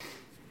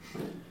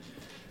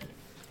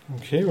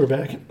Okay, we're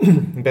back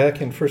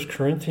in 1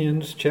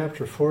 Corinthians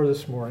chapter 4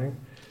 this morning,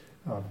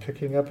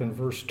 picking up in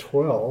verse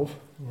 12,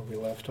 where we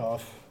left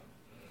off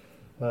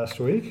last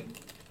week.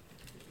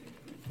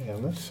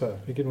 And let's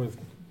begin with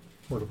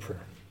a word of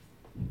prayer.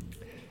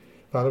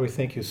 Father, we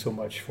thank you so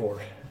much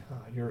for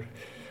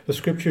the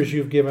scriptures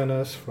you've given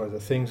us, for the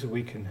things that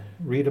we can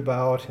read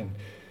about,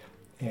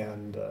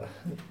 and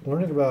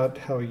learning about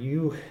how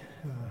you,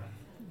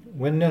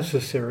 when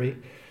necessary,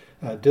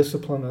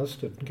 discipline us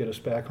to get us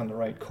back on the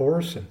right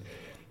course. And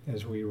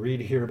as we read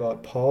here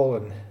about Paul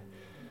and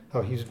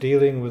how he's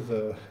dealing with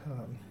the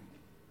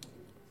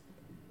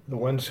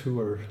ones who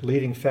are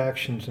leading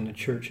factions in the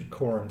church at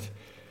Corinth,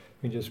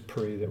 we just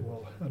pray that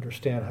we'll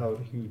understand how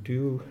you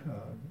do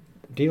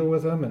deal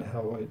with them, and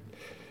how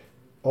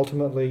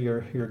ultimately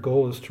your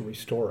goal is to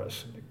restore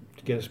us and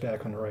to get us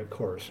back on the right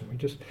course. And we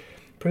just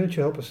pray that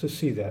you help us to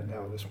see that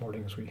now this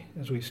morning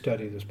as we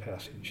study this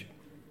passage.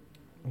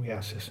 We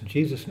ask this in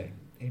Jesus' name.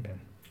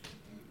 Amen.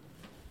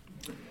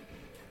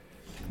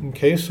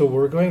 Okay, so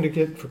we're going to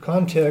get, for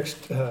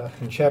context,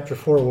 in chapter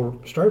 4,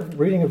 we'll start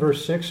reading in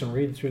verse 6 and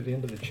read through the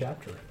end of the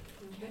chapter.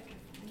 Okay.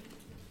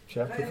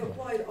 Chapter 4. I have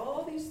applied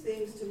all these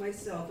things to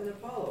myself and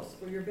Apollos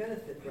for your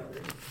benefit,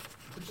 brothers,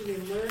 that you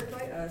may learn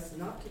by us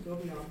not to go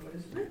beyond what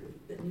is written,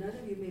 that none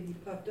of you may be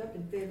puffed up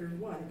in favor of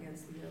one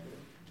against the other.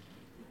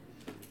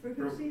 For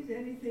who sees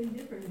anything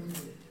different in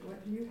you?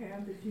 What do you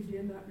have that you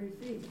did not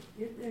receive?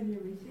 If then you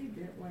received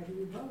it, why do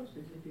you boast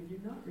as if you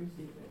did not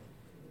receive it?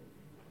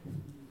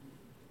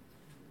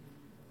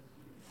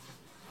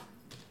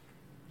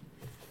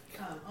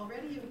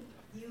 Already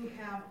you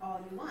have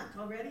all you want.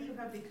 Already you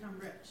have become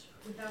rich.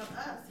 Without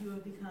us you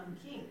have become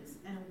kings,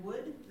 and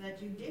would that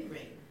you did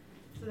reign,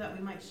 so that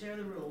we might share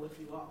the rule with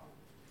you all.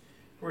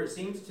 For it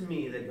seems to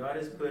me that God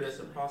has put us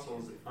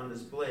apostles on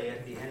display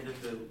at the end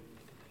of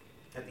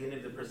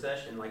the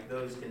procession, like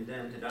those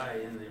condemned to die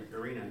in the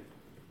arena.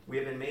 We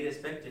have been made a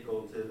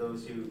spectacle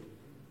to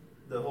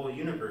the whole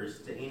universe,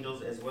 to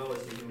angels as well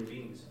as to human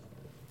beings.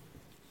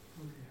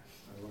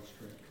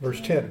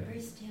 Verse 10.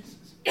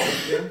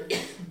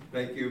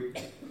 Thank you.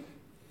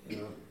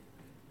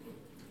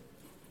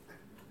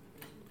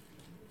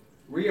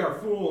 We are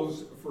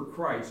fools for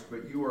Christ,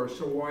 but you are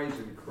so wise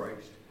in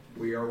Christ.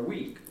 We are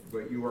weak,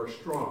 but you are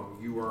strong.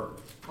 You are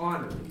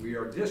honored, we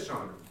are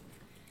dishonored.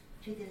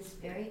 To this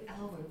very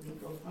hour we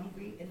go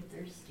hungry and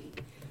thirsty.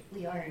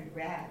 We are in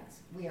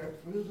rags. We are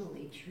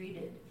brutally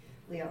treated.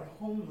 We are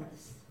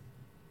homeless.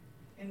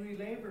 And we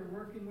labor,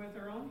 working with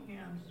our own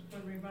hands.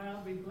 When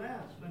reviled, we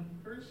bless. When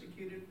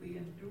persecuted, we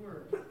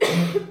endure. Go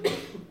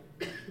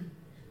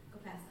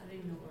past. I don't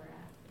even know where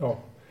we're at.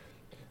 Oh.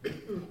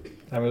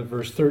 I'm at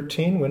verse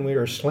 13. When we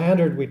are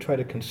slandered, we try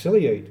to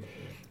conciliate.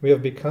 We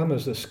have become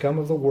as the scum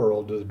of the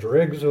world, the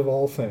dregs of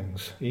all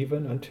things,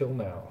 even until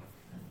now.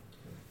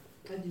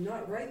 I do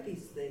not write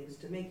these things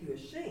to make you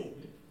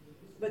ashamed,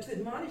 but to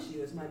admonish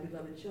you as my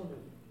beloved children.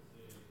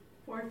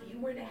 For if you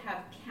were to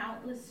have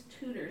countless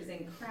tutors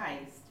in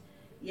Christ,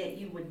 yet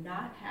you would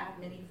not have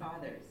many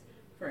fathers.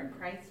 For in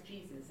Christ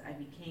Jesus I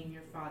became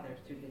your father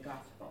through the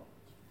gospel.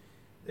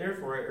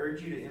 Therefore I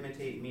urge you to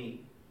imitate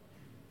me.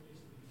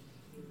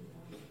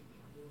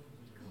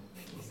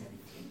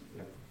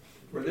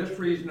 For this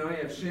reason I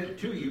have sent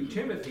to you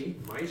Timothy,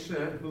 my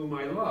son, whom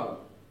I love,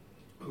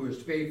 who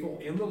is faithful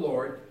in the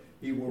Lord.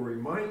 He will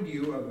remind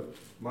you of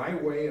my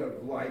way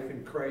of life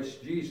in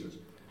Christ Jesus,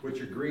 which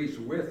agrees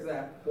with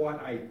that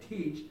what I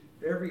teach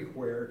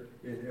everywhere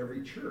in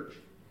every church.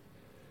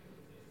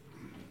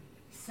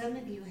 Some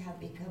of you have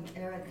become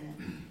arrogant,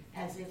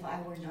 as if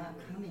I were not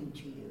coming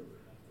to you.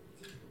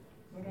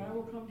 But I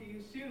will come to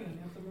you soon,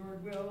 if the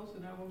Lord wills,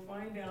 and I will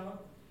find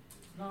out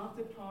not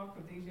the talk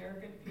of these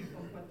arrogant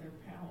people, but their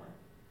power.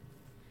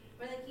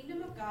 For the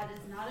kingdom of God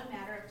is not a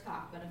matter of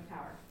talk, but of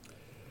power.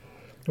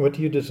 What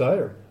do you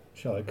desire?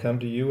 Shall I come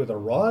to you with a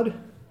rod,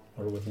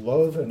 or with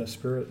love and a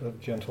spirit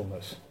of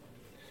gentleness?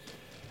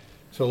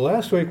 So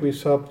last week we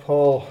saw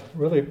Paul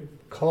really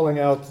calling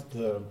out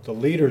the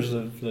leaders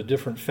of the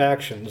different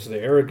factions, the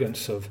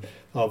arrogance of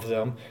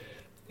them,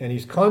 and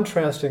he's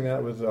contrasting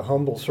that with the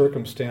humble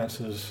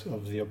circumstances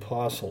of the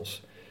apostles.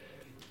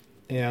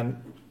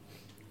 And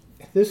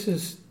this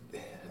is,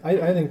 I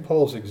think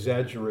Paul's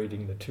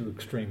exaggerating the two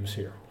extremes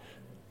here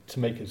to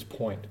make his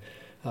point.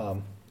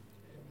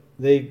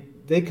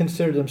 They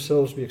consider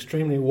themselves to be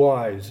extremely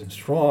wise and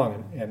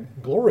strong and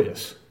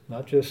glorious,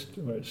 not just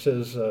when it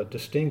says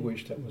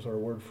distinguished. That was our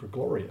word for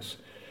glorious.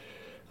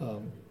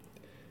 On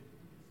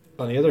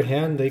the other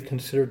hand, they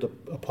considered the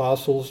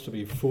apostles to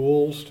be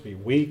fools, to be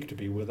weak, to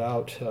be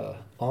without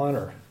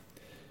honor.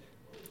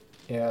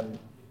 And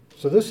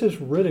so this is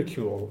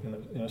ridicule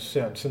in a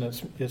sense, and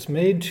it's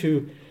made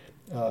to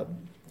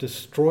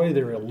destroy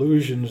their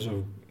illusions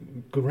of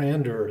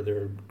grandeur,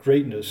 their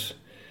greatness,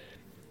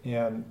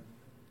 and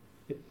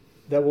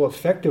that will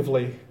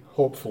effectively,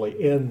 hopefully,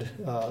 end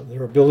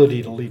their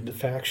ability to lead the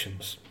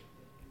factions.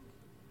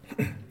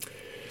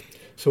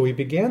 So we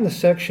began the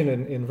section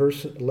in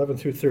verse 11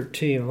 through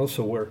 13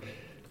 also, where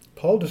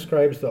Paul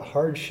describes the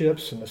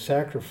hardships and the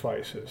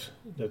sacrifices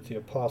that the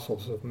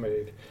apostles have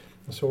made.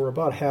 And so we're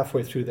about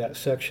halfway through that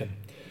section.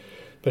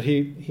 But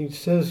he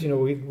says,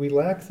 we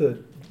lack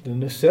the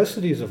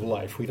necessities of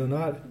life. We do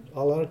not,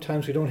 a lot of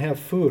times we don't have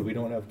food, we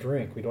don't have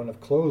drink, we don't have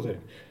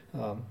clothing.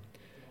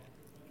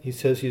 He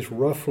says he's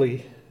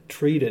roughly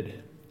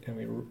treated.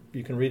 And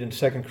you can read in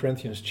 2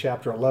 Corinthians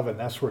chapter 11,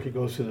 that's where he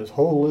goes through this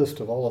whole list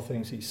of all the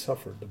things he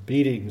suffered, the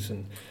beatings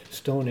and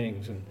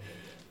stonings and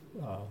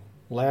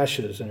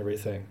lashes and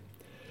everything.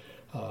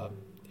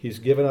 He's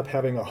given up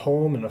having a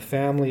home and a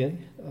family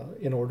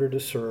in order to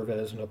serve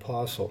as an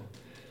apostle.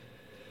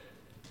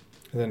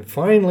 And then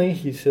finally,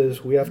 he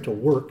says, we have to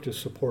work to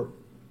support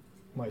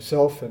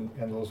myself and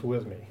those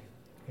with me.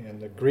 And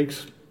the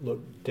Greeks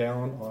looked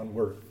down on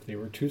work. They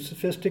were too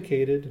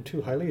sophisticated and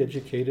too highly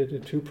educated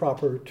and too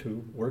proper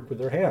to work with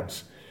their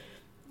hands.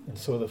 And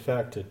so the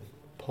fact that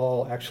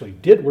Paul actually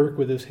did work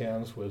with his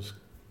hands was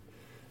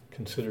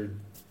considered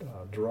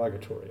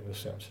derogatory in a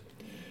sense.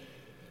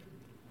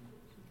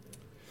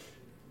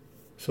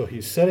 So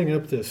he's setting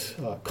up this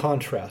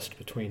contrast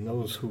between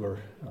those who are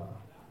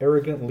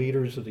arrogant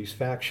leaders of these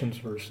factions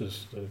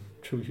versus the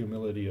true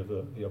humility of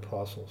the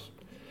apostles.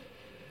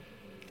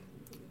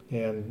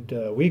 And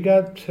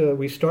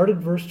we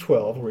started verse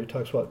 12 where he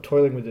talks about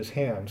toiling with his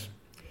hands.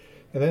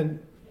 And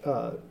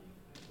then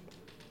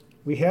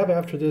we have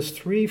after this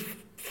three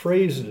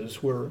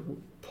phrases where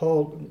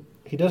Paul,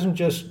 he doesn't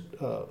just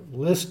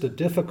list the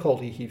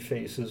difficulty he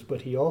faces,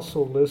 but he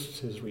also lists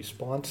his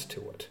response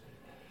to it.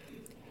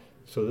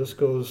 So this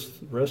goes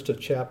the rest of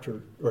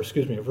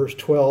verse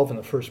 12 and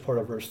the first part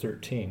of verse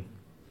 13.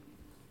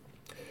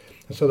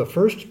 And so the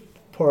first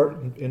part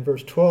in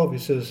verse 12, he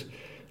says,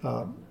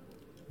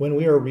 when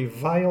we are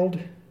reviled,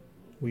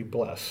 we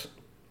bless.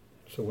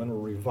 So when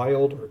we're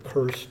reviled or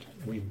cursed,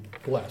 we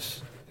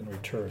bless in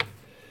return.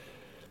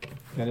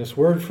 And this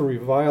word for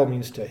revile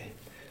means to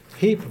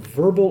heap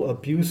verbal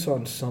abuse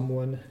on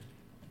someone.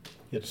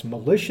 It's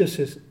malicious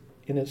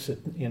in its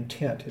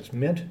intent. It's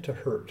meant to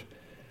hurt.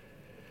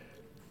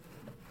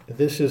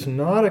 This is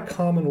not a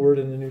common word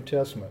in the New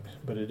Testament,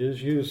 but it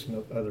is used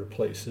in other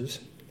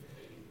places.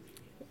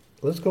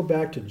 Let's go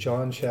back to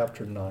John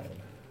chapter 9.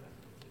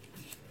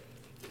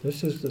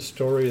 This is the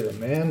story of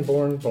the man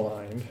born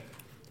blind.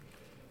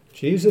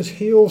 Jesus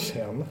heals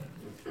him,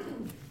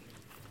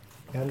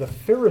 and the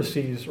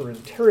Pharisees are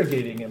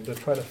interrogating him to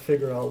try to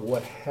figure out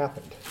what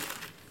happened.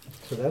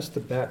 So that's the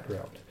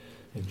background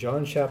in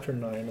John chapter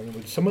 9. And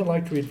would someone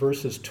like to read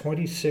verses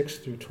 26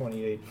 through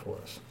 28 for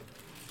us?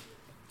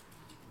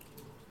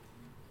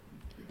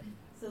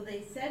 So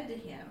they said to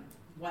him,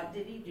 "What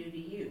did he do to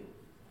you?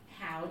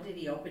 How did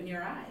he open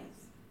your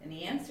eyes?" And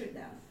he answered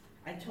them,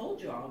 "I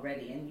told you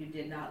already, and you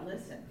did not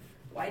listen.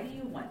 Why do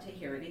you want to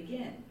hear it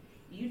again?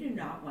 You do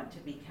not want to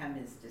become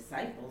his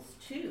disciples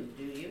too,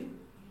 do you?"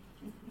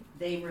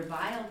 They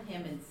reviled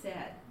him and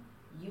said,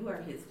 "You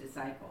are his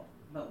disciple,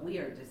 but we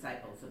are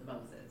disciples of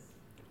Moses."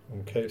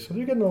 Okay, so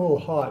they're getting a little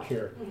hot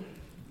here.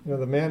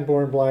 The man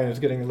born blind is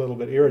getting a little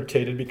bit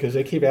irritated because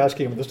they keep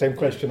asking him the same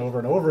question over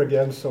and over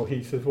again. So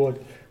he says, well,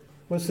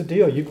 what's the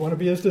deal? You want to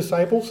be his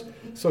disciples?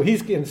 So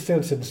he's, in a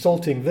sense,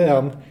 insulting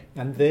them,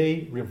 and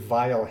they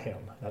revile him.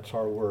 That's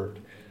our word.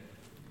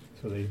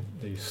 So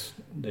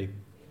they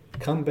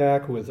come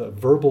back with a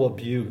verbal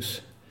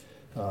abuse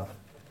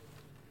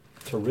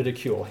to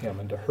ridicule him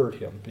and to hurt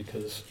him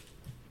because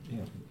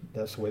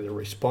that's the way they're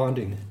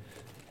responding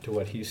to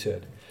what he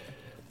said.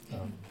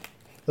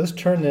 Let's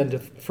turn then to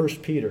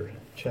 1 Peter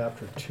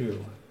chapter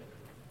 2.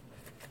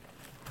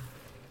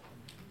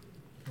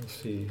 Let's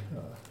see.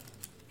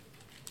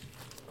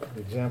 The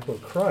example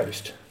of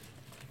Christ.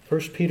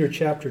 1 Peter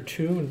chapter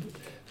 2, and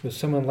would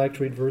someone like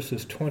to read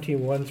verses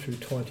 21 through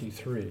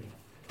 23?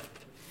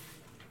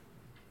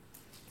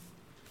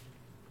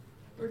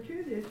 For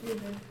to this you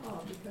have been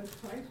called, because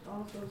Christ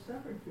also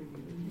suffered for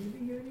you,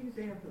 leaving you an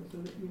example so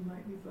that you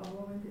might be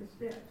following his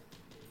steps.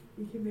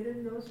 He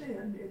committed no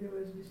sin, neither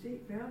was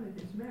deceit found in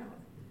his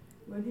mouth.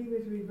 When he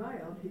was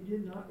reviled, he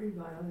did not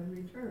revile in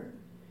return.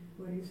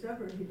 When he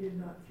suffered, he did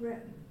not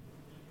threaten,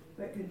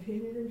 but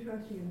continued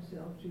entrusting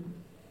himself to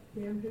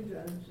him who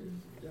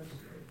judges justly.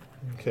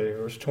 Okay,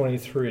 verse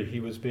 23, he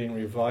was being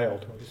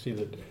reviled. We see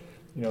that,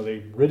 they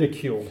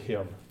ridiculed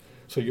him.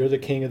 So you're the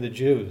king of the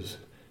Jews.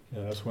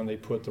 That's when they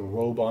put the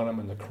robe on him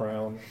and the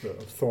crown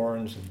of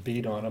thorns and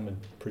beat on him and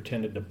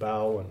pretended to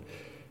bow. And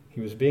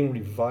he was being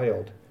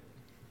reviled.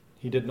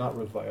 He did not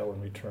revile in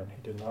return.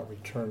 He did not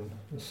return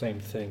the same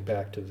thing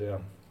back to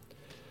them.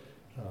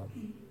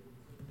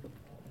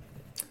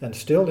 And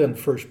still in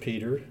 1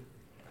 Peter,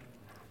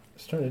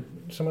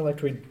 someone like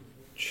to read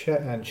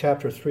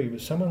chapter 3,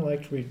 would someone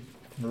like to read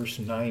verse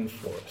 9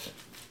 for us?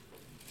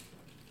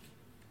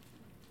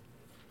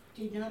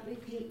 Do not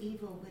repay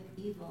evil with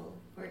evil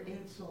or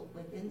insult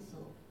with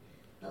insult,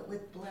 but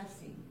with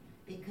blessing,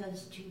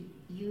 because to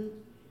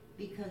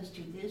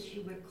this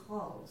you were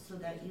called, so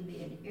that you may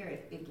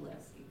inherit a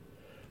blessing.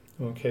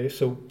 Okay,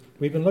 so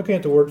we've been looking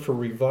at the word for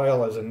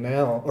revile as a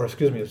noun,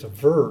 as a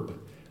verb.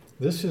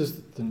 This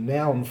is the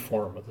noun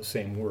form of the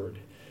same word.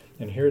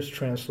 And here it's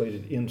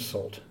translated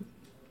insult.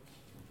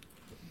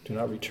 Do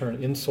not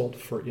return insult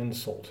for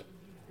insult.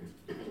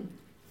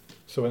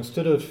 So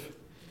instead of,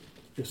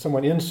 if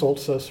someone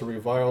insults us or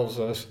reviles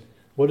us,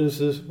 what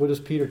does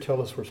Peter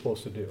tell us we're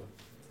supposed to do?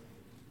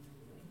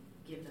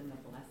 Give them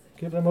a blessing.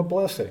 Give them a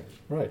blessing,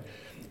 right.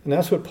 And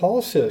that's what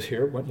Paul says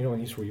here. When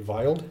he's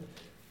reviled,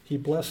 he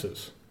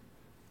blesses.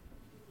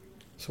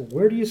 So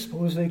where do you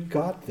suppose they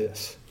got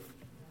this?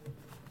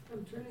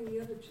 I'm turning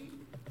the other cheek.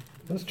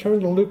 Let's turn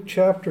to Luke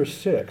chapter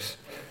 6.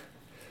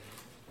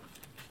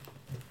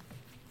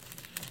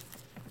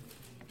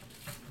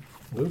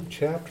 Luke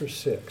chapter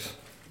 6.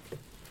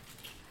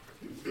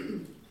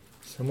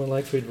 Someone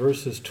like to read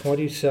verses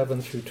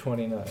 27 through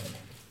 29.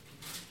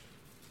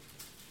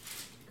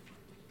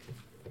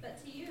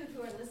 But to you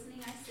who are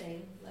listening, I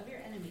say, love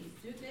your enemies,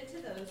 do good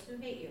to those who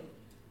hate you,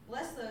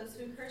 bless those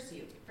who curse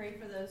you, pray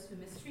for those who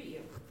mistreat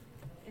you.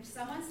 If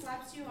someone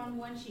slaps you on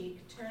one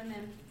cheek, turn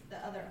them the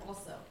other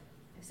also.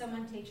 If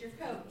someone takes your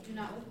coat, do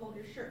not withhold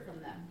your shirt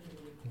from them.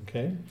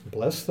 Okay,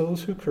 bless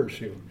those who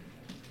curse you.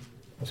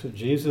 That's what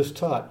Jesus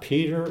taught.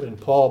 Peter and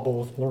Paul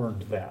both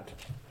learned that,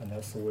 and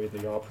that's the way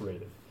they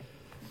operated,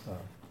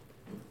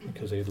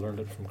 because they had learned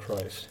it from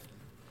Christ.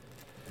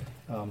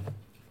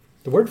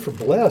 The word for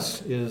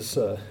bless is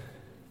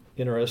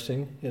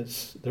interesting.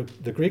 It's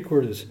the Greek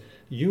word is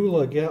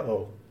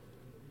eulogeo,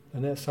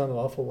 and that sounds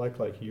awful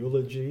like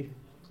eulogy.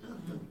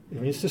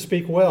 It means to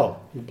speak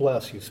well. You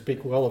bless. You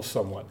speak well of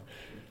someone,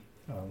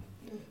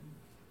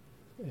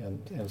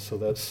 and so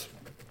that's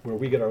where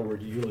we get our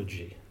word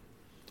eulogy.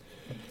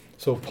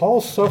 So Paul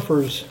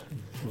suffers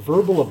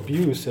verbal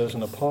abuse as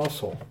an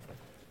apostle,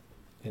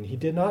 and he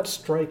did not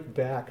strike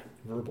back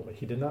verbally.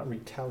 He did not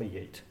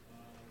retaliate.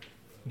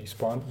 He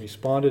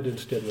responded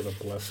instead with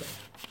a blessing.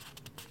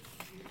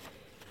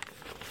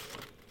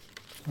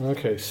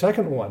 Okay,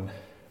 second one.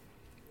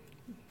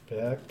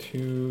 Back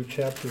to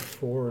chapter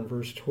 4 and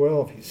verse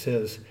 12. He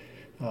says,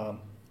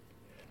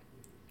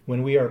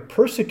 when we are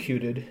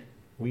persecuted,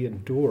 we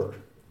endure.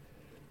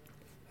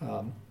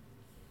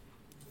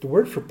 The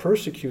word for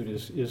persecute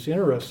is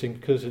interesting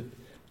because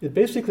it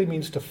basically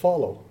means to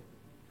follow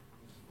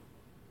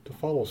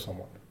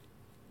someone.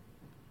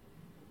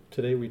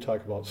 Today we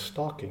talk about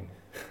stalking.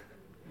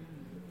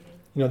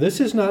 This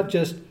is not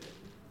just,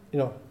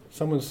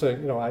 someone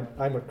saying,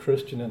 I'm a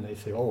Christian, and they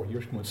say, oh,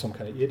 you're some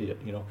kind of idiot,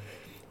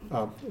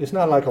 It's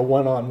not like a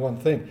one-on-one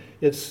thing.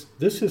 This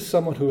is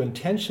someone who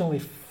intentionally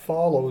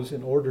follows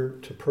in order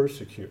to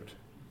persecute.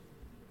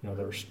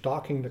 They're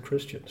stalking the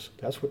Christians.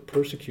 That's what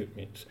persecute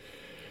means.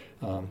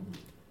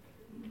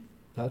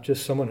 Not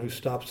just someone who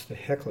stops to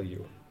heckle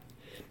you.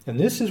 And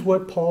this is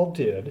what Paul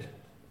did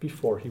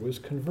before he was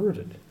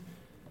converted.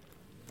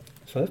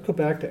 So let's go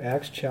back to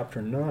Acts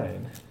chapter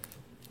 9,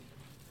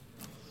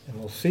 and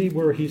we'll see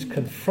where he's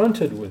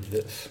confronted with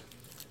this.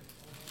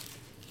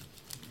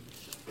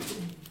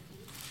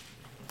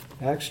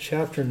 Acts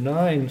chapter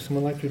 9,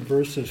 someone like to read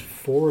verses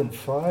 4 and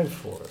 5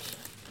 for us.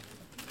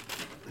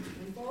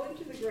 And falling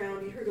to the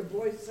ground, he heard a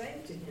voice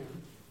saying to him,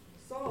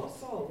 Saul,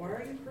 Saul, why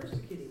are you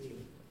persecuting me?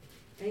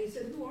 And he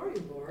said, who are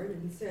you, Lord?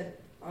 And he said,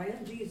 I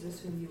am Jesus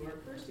whom you are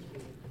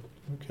persecuting.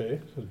 Okay,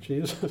 so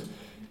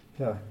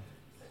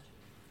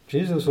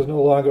Jesus was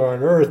no longer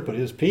on earth, but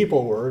his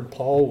people were, and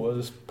Paul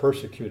was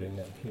persecuting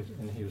them.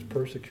 And he was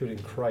persecuting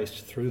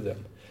Christ through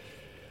them.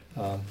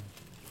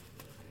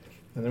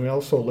 And then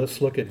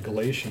let's look at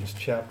Galatians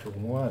chapter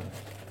 1.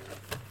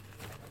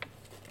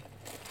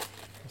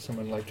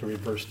 Someone like to read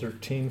verse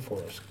 13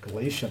 for us.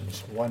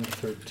 Galatians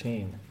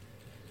 1:13.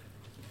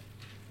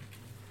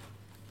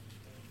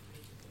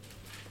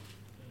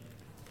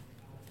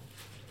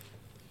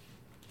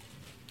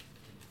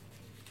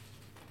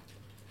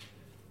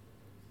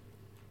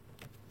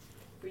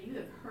 For you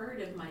have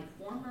heard of my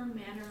former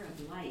manner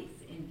of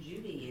life in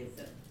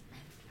Judaism,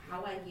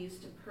 how I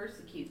used to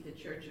persecute the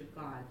church of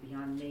God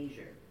beyond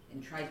measure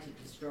and tried to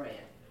destroy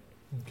it.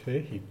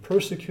 Okay, he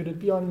persecuted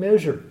beyond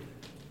measure.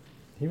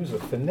 He was a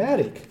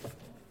fanatic.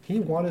 He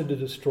wanted to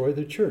destroy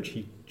the church.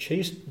 He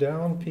chased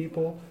down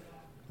people.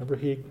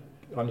 Remember,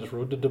 on his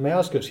road to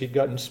Damascus, he'd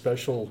gotten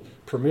special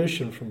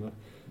permission from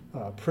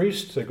the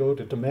priests to go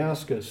to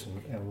Damascus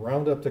and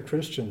round up the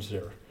Christians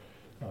there.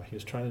 He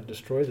was trying to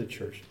destroy the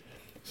church.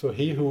 So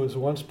he who was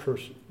once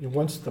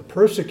the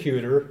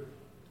persecutor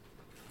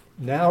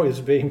now is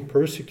being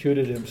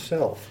persecuted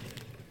himself.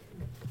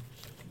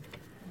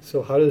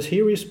 So how does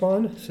he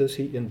respond? It says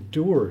he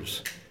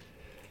endures.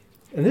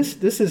 And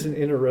this is an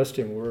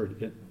interesting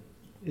word.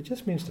 It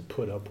just means to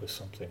put up with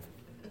something.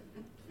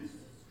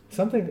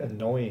 Something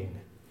annoying.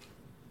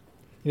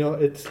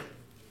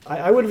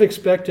 I would have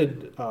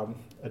expected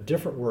a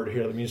different word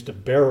here that means to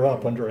bear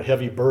up under a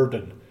heavy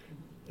burden.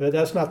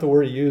 That's not the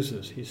word he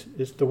uses.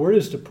 The word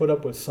is to put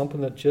up with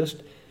something that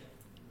just,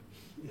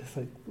 it's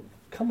like,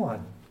 come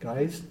on,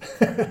 guys.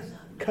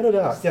 Cut it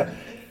out. Yeah.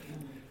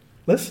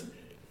 Let's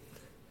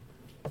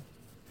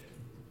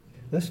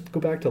go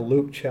back to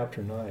Luke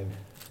chapter 9.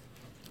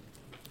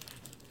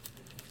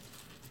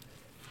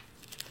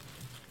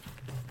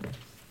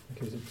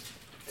 Because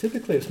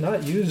typically it's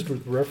not used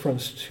with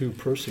reference to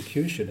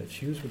persecution.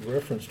 It's used with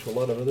reference to a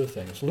lot of other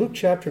things. Luke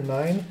chapter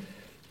 9,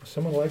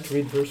 someone would like to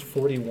read verse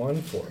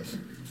 41 for us.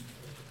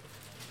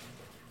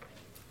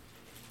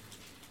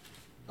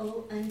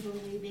 O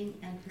unbelieving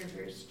and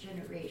perverse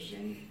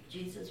generation,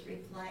 Jesus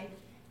replied,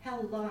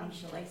 how long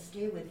shall I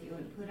stay with you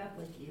and put up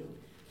with you?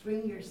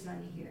 Bring your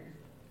son here.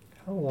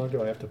 How long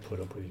do I have to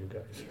put up with you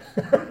guys?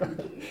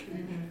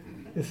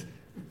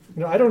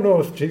 I don't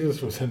know if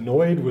Jesus was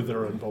annoyed with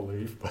their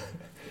unbelief, but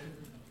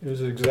he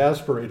was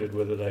exasperated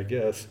with it, I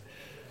guess.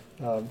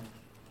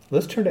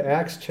 Let's turn to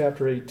Acts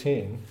chapter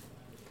 18.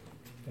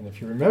 And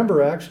if you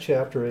remember, Acts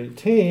chapter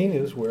 18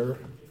 is where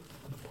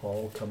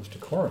Paul comes to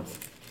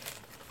Corinth.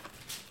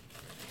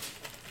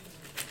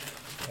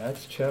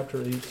 Acts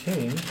chapter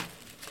 18,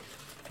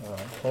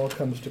 Paul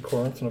comes to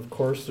Corinth, and of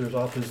course there's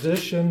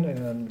opposition,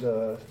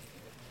 and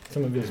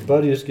some of his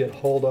buddies get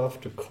hauled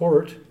off to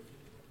court.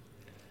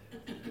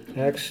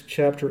 Acts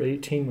chapter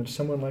 18, would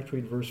someone like to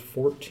read verse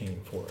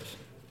 14 for us?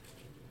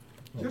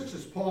 Just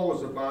as Paul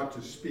was about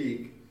to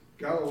speak,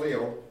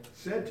 Galileo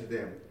said to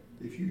them,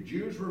 if you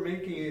Jews were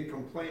making a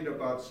complaint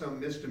about some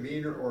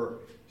misdemeanor or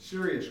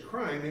serious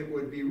crime, it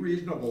would be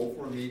reasonable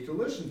for me to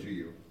listen to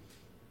you.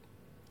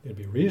 It'd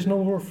be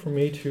reasonable for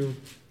me to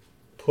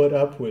put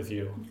up with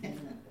you,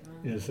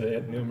 is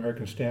the New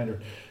American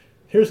Standard.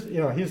 He's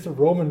the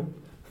Roman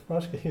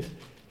prosecutor.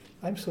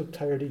 I'm so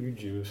tired of you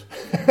Jews.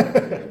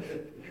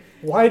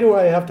 Why do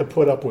I have to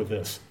put up with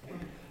this?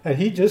 And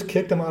he just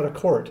kicked them out of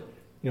court.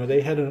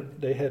 They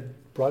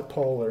had brought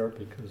Paul there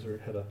because they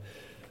had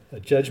a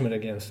judgment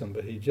against him,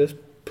 but he said,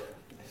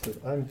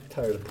 I'm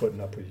tired of putting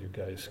up with you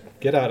guys.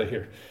 Get out of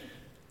here.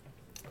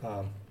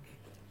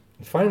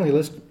 And finally,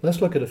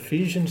 let's look at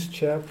Ephesians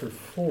chapter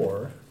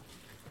 4.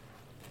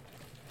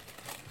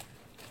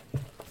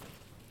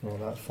 Well,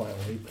 not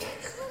finally.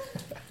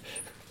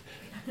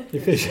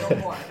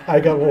 I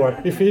got more.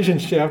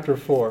 Ephesians chapter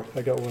 4.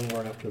 I got one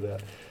more after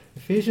that.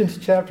 Ephesians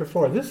chapter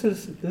 4. This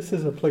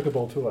is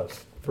applicable to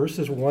us.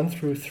 Verses 1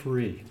 through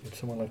 3. Would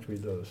someone like to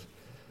read those?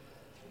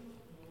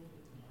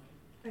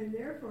 And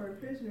therefore, a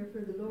prisoner for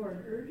the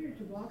Lord, urge you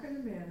to walk in a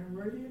manner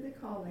worthy of the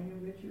calling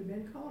in which you've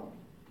been called,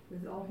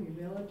 with all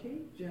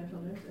humility,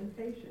 gentleness, and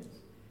patience,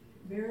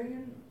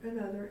 bearing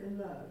another in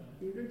love,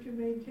 eager to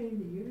maintain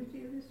the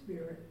unity of the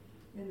Spirit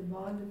in the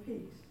bond of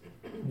peace.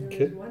 There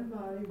is one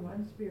body,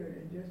 one Spirit,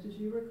 and just as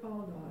you were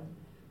called on,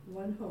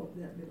 one hope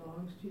that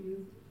belongs to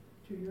you,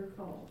 to your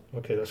call.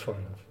 Okay, that's fine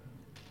enough.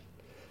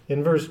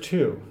 In verse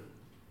 2,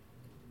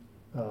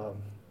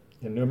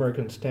 in New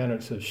American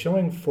Standard, it says,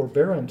 showing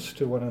forbearance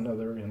to one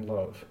another in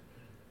love.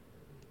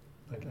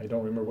 I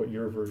don't remember what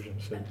your version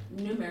said.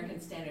 New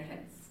American Standard has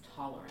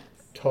tolerance.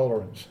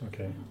 Tolerance,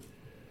 okay.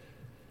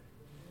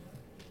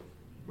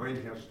 Mine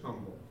has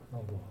humble.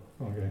 Humble,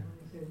 okay.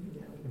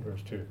 In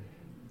verse 2.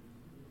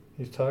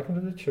 He's talking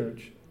to the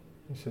church.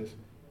 He says,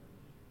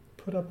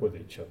 put up with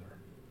each other.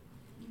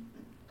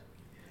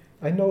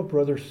 I know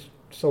brother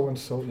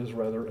so-and-so is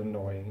rather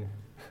annoying,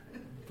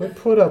 but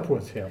put up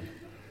with him.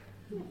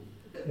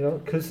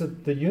 Because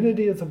the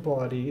unity of the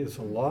body is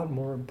a lot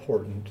more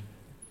important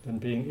than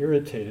being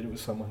irritated with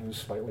someone who's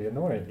slightly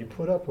annoying. You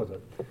put up with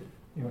it.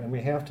 And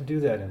we have to do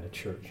that in the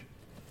church.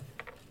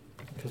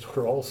 Because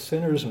we're all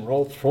sinners and we're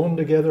all thrown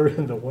together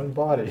into one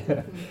body.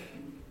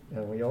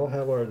 And we all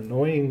have our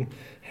annoying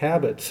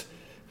habits.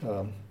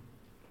 And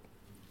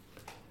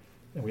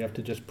we have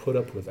to just put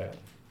up with that.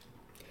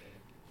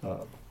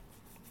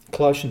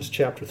 Colossians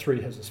chapter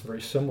 3 has this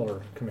very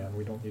similar command.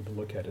 We don't need to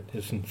look at it.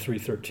 It's in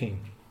 3:13.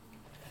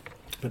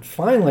 But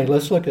finally,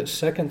 let's look at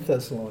 2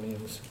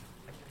 Thessalonians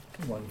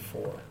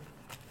 1:4.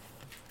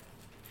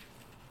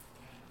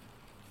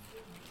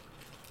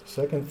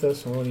 2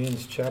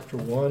 Thessalonians chapter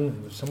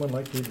 1. Would someone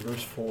like to read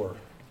verse 4?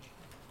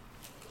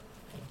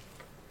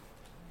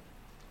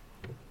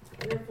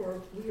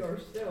 Therefore, we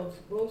ourselves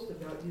boast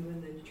about you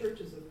in the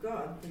churches of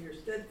God for your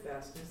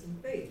steadfastness and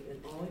faith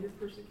in all your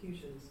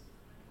persecutions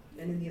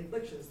and in the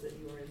afflictions that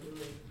you are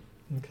enduring.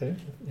 Okay,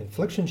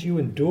 afflictions you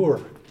endure.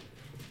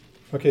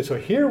 Okay, so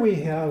here we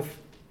have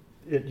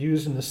it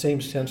used in the same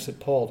sense that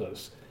Paul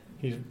does.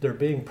 They're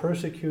being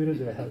persecuted,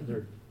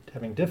 they're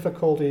having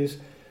difficulties,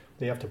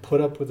 they have to put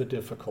up with the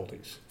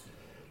difficulties.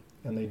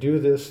 And they do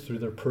this through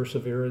their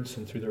perseverance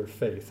and through their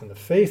faith. And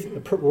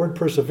the word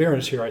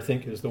perseverance here, I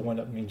think, is the one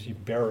that means you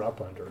bear up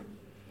under.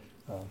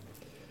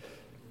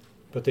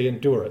 But they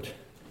endure it.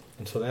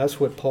 And so that's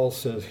what Paul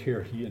says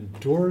here. He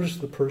endures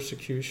the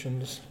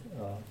persecutions.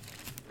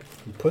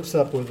 He puts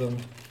up with them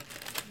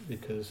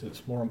because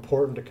it's more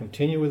important to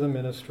continue with the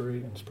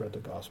ministry and spread the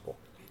gospel.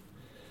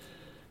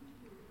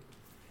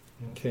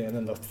 Okay, and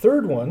then the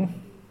third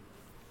one,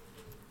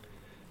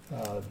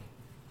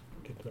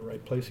 get to the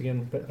right place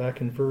again, back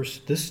in verse,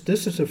 this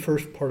is the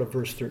first part of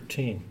verse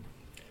 13.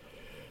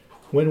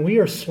 When we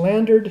are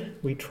slandered,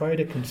 we try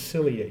to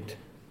conciliate.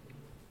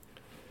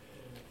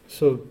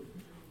 So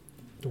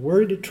the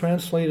word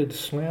translated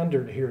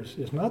slandered here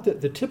is not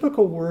the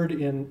typical word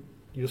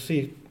you'll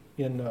see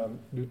in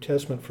New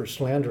Testament for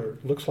slander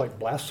looks like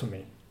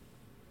blasphemy.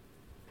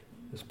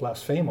 It's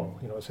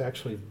blasphemo. It's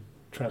actually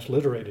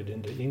transliterated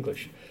into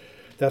English.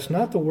 That's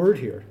not the word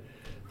here.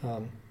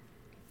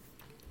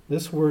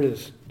 This word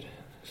is,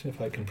 see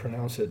if I can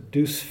pronounce it,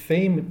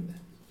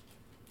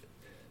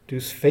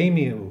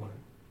 dusphemio,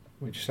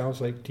 which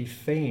sounds like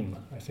defame.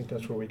 I think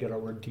that's where we get our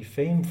word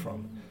defame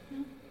from.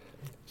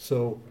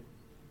 So,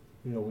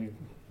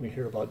 we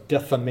hear about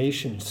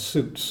defamation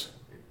suits,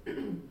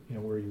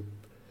 where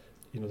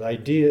the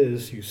idea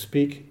is you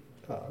speak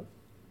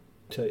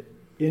to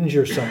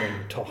injure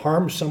someone, to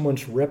harm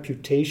someone's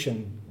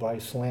reputation by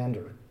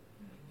slander.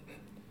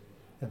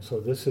 And so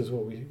this is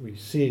what we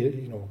see,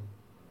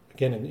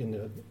 again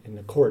in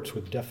the courts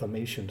with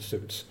defamation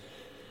suits.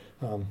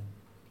 And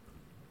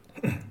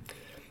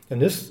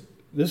this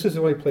is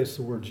the only place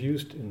the word's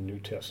used in the New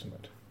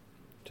Testament,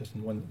 just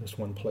in this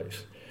one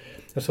place.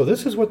 And so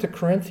this is what the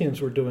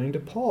Corinthians were doing to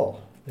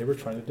Paul. They were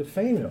trying to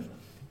defame him.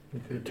 They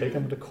could take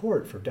him to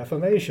court for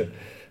defamation.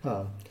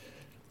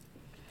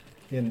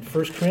 In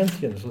 1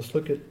 Corinthians, let's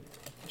look at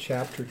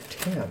chapter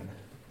 10.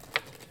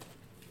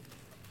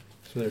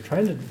 So they're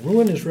trying to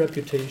ruin his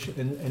reputation,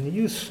 and they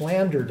use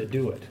slander to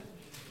do it,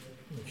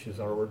 which is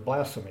our word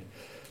blasphemy.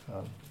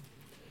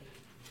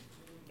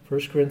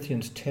 1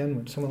 Corinthians 10,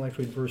 would someone like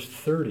to read verse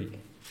 30?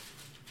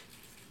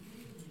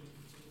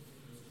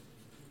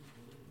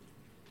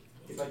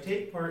 If I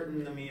take part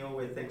in the meal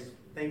with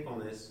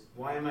thankfulness,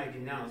 why am I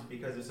denounced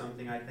because of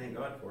something I thank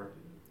God for?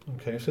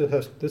 Okay, so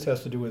this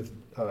has to do with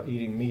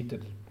eating meat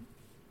that's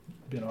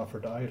been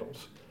offered to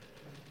idols.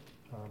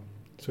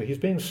 So he's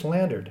being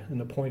slandered, and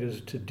the point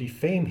is to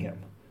defame him.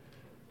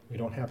 We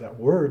don't have that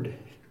word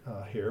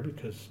here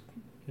because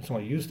it's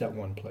only used that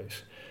one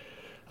place.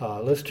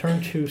 Let's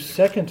turn to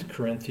 2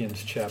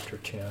 Corinthians chapter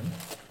 10.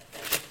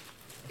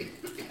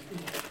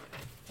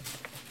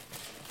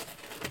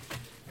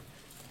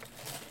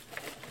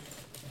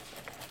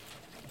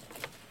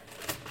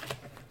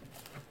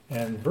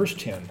 And verse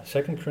 10,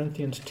 2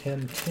 Corinthians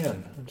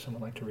 10:10. Would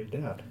someone like to read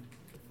that?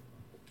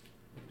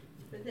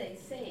 For they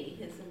say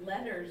his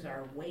letters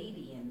are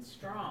weighty and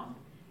strong,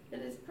 but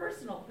his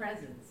personal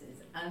presence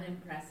is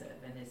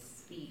unimpressive and his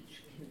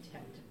speech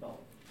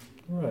contemptible.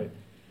 Right.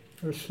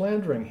 They're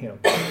slandering him.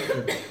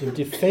 They're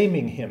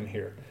defaming him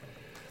here.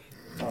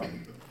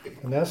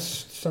 And that's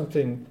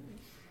something,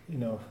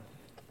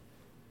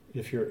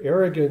 if you're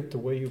arrogant, the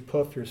way you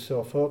puff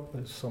yourself up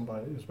is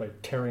by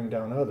tearing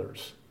down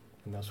others.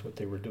 And that's what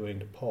they were doing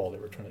to Paul. They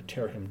were trying to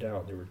tear him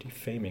down. They were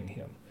defaming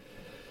him.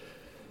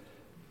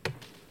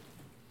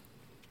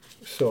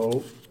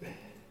 So,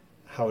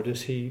 how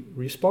does he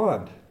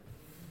respond?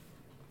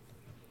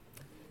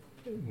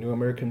 New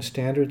American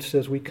Standard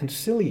says we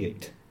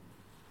conciliate.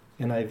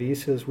 NIV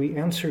says we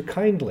answer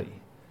kindly.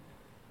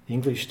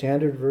 English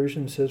Standard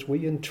Version says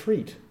we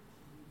entreat.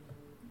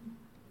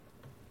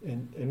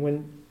 And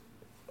when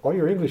all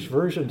your English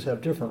versions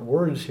have different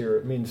words here,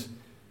 it means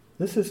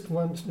this is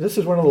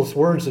one of those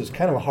words that's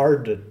kind of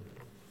hard to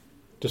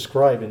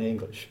describe in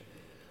English.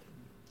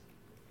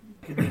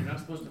 You're not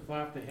supposed to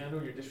fly off the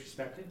handle, you're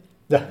disrespected?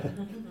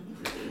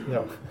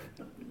 No.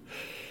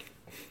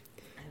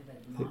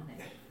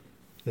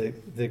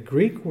 The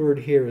Greek word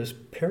here is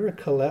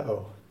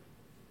parakaleo.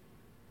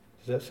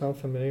 Does that sound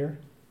familiar?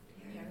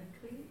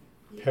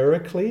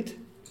 Paraclete?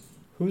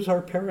 Who's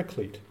our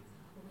paraclete?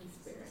 Holy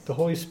Spirit. The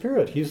Holy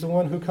Spirit. He's the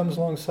one who comes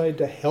alongside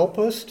to help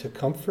us, to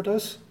comfort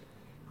us.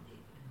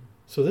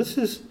 So this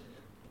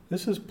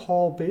is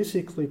Paul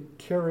basically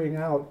carrying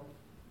out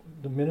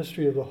the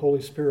ministry of the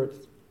Holy Spirit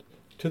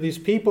to these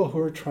people who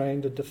are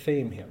trying to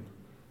defame him.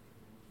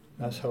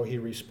 That's how he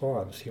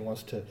responds.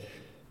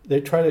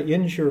 They try to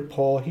injure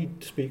Paul. He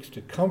speaks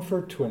to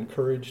comfort, to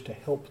encourage, to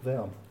help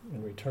them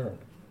in return.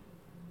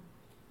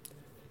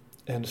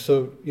 And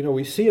so,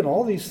 we see in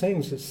all these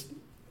things, it's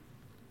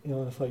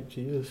like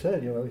Jesus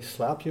said, they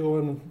slap you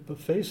on the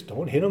face,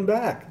 don't hit them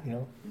back,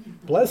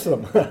 bless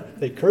them.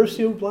 They curse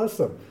you, bless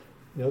them.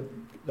 The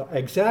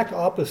exact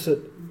opposite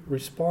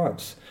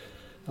response.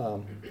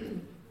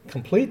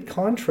 Complete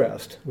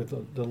contrast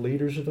with the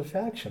leaders of the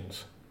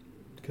factions.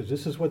 Because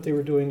this is what they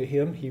were doing to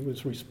him. He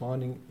was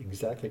responding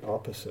exactly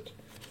opposite.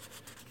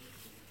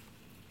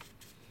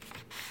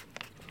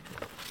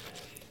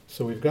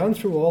 So we've gone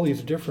through all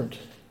these different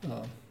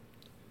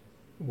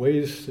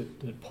ways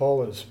that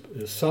Paul is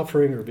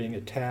suffering or being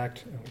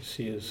attacked, and we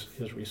see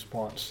his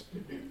response.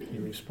 He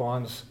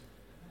responds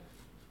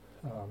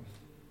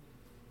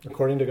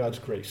according to God's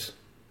grace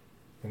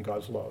and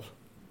God's love,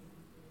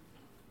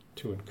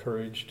 to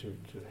encourage, to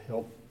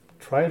help,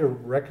 try to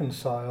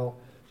reconcile,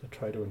 to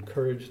try to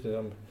encourage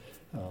them,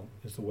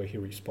 is the way he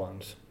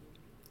responds.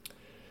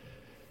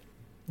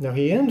 Now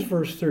he ends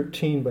verse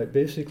 13 by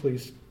basically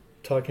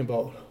talking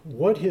about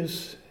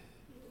where's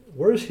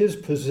his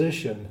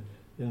position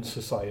in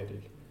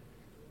society,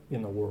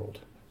 in the world.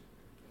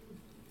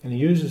 And he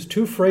uses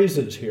two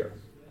phrases here.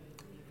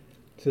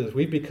 He says,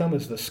 we become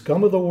as the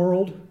scum of the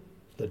world,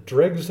 the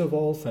dregs of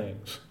all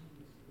things.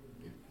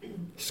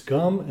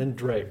 Scum and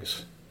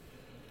dregs.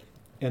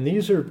 And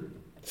these are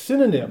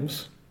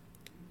synonyms,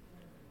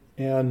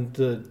 and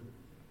the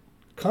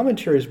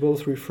commentaries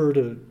both refer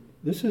to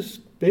This is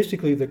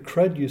basically the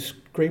crud you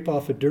scrape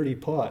off a dirty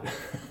pot.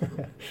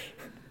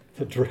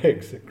 The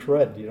dregs, the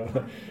crud, you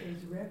know.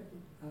 It's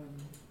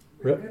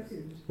Re-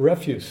 refuse.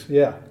 Refuse,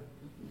 yeah.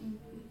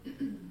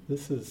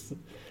 This is,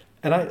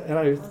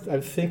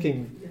 I'm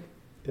thinking,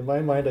 in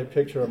my mind, I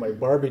picture on my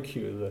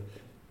barbecue,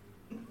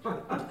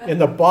 in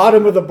the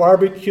bottom of the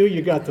barbecue,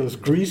 you got those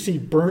greasy,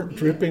 burnt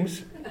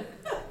drippings.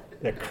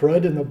 That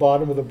crud in the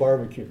bottom of the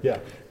barbecue, yeah.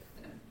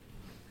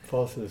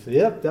 Paul says,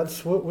 yep,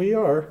 that's what we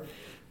are.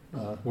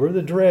 We're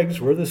the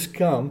dregs, we're the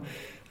scum.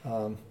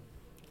 And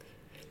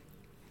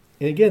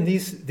again,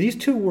 these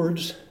two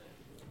words,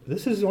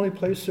 this is the only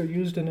place they're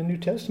used in the New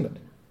Testament.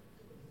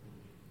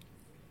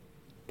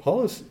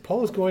 Paul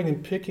is going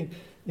and picking,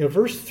 you know,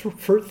 verse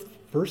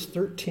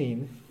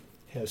 13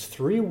 has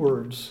three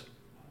words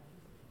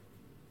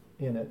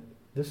in it.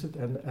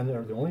 And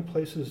they're the only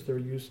places they're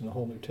used in the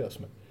whole New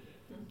Testament.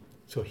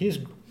 So he's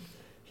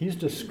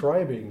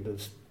describing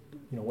this,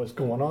 you know, what's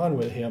going on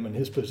with him and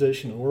his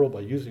position in the world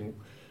by using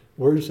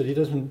words that he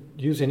doesn't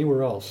use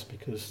anywhere else,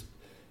 because,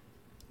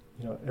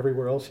 you know,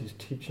 everywhere else he's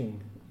teaching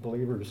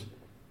believers,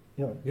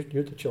 you know,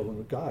 you're the children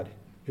of God.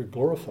 You're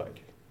glorified.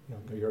 You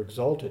know, you're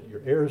exalted.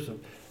 You're heirs of.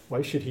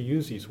 Why should he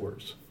use these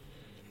words?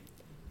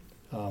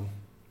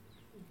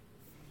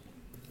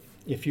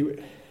 If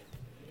you,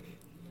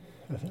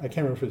 I can't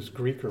remember if it's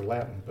Greek or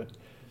Latin, but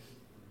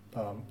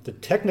the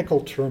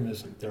technical term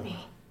is they're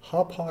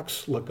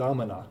hapax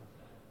legomena,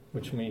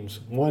 which means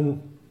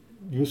one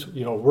use,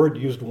 you know, word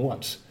used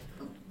once.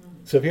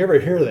 So if you ever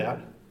hear that,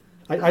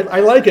 I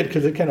like it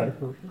because it kind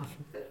of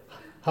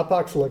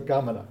hapax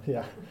legomena,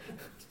 yeah,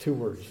 it's two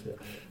words.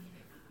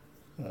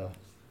 Yeah.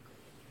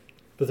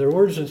 But they're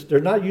words they're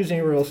not used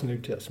anywhere else in the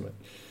New Testament.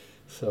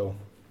 So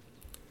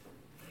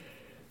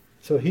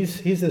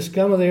he's the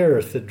scum of the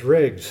earth, the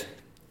dregs.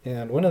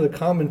 And one of the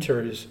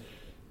commentaries,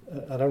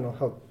 I don't know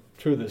how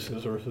true this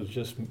is, or if it's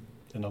just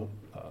an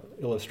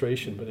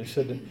illustration, but they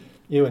said that,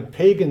 you know, in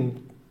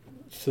pagan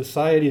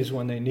societies,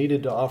 when they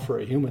needed to offer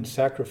a human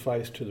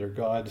sacrifice to their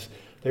gods,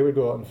 they would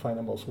go out and find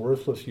the most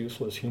worthless,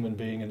 useless human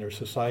being in their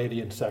society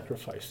and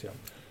sacrifice them.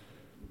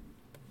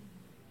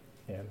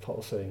 And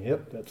Paul's saying,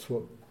 yep, that's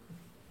what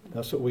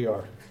we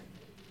are.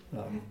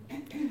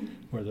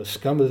 We're the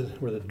scum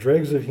we're the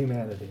dregs of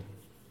humanity.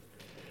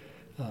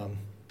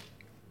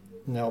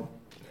 Now,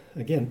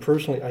 again,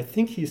 personally, I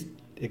think he's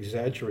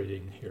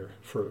exaggerating here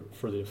for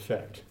the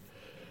effect.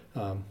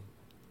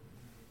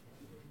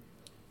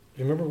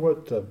 Remember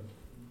what the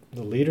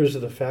leaders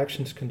of the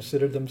factions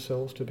considered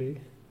themselves to be?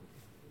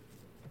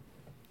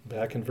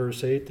 Back in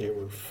verse 8, they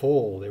were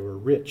full, they were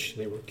rich,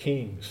 they were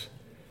kings.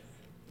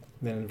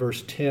 Then in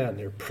verse 10,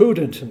 they're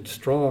prudent and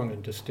strong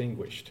and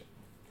distinguished.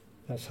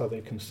 That's how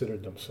they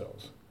considered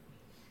themselves.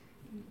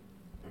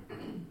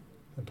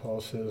 And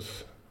Paul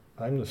says,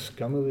 I'm the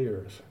scum of the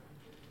earth.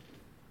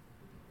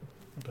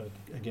 But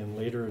again,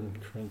 later in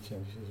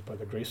Corinthians, he says, by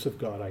the grace of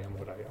God, I am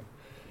what I am.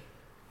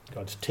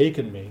 God's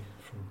taken me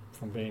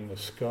from being the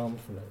scum,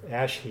 from the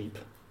ash heap,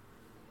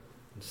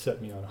 and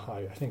set me on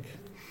high. I think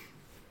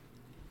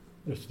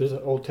there's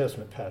an Old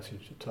Testament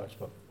passage that talks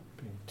about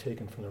being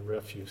taken from the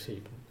refuse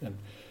heap and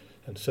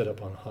set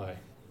up on high.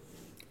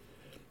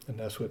 And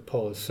that's what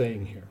Paul is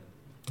saying here.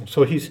 And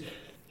so he's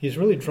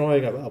really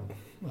drawing a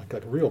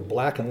real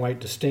black and white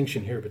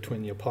distinction here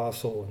between the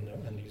apostle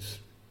and these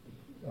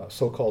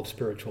so-called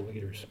spiritual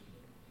leaders.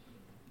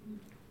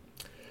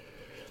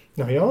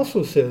 Now he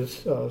also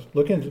says,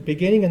 looking at the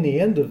beginning and the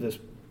end of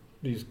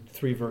these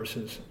three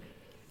verses,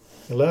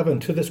 11,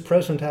 to this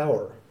present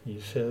hour, he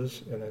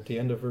says, and at the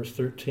end of verse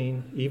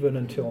 13, even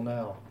until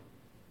now.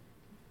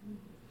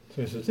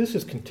 So he says, this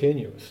is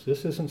continuous.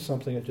 This isn't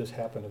something that just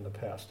happened in the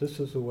past. This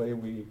is the way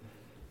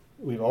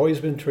we've always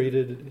been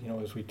treated. You know,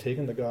 as we've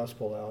taken the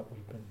gospel out,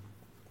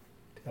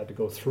 had to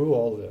go through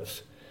all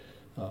this,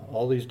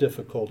 all these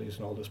difficulties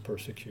and all this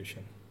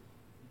persecution.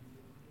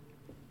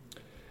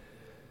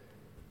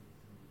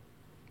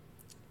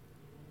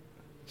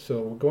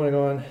 So going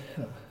on,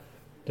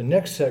 the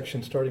next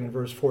section, starting in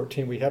verse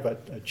 14, we have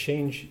a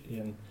change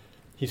in.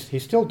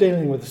 He's still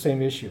dealing with the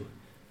same issue,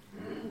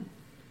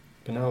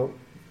 but now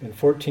in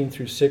 14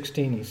 through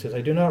 16, he says, I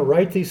do not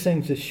write these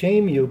things to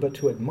shame you, but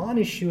to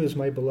admonish you as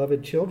my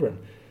beloved children.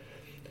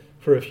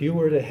 For if you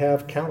were to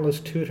have countless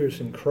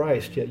tutors in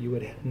Christ, yet you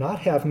would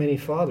not have many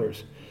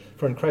fathers.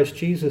 For in Christ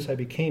Jesus I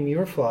became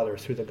your father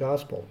through the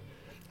gospel.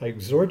 I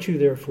exhort you,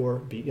 therefore,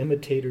 be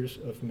imitators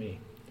of me.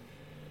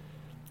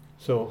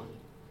 So,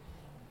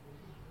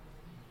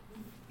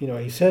 you know,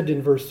 he said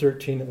in verse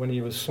 13 that when he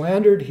was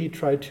slandered, he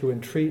tried to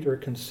entreat or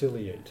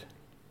conciliate.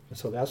 And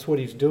so that's what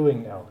he's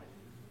doing now.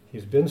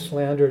 He's been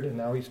slandered, and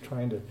now he's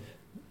trying to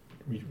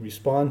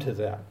respond to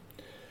that.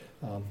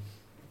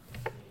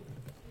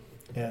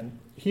 And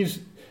he's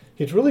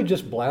really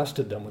just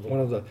blasted them with one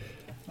of the,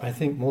 I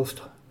think,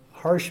 most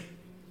harsh,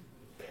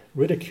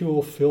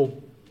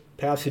 ridicule-filled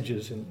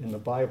passages in the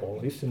Bible,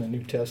 at least in the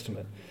New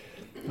Testament.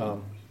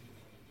 You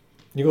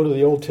go to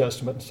the Old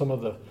Testament, and some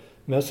of the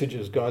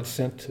messages God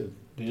sent to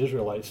the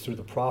Israelites through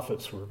the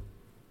prophets were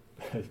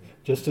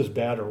just as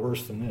bad or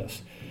worse than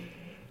this.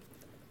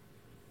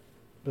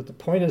 But the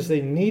point is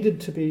they needed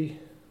to be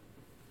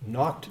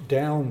knocked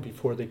down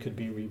before they could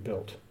be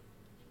rebuilt.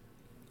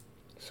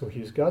 So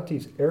he's got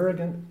these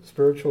arrogant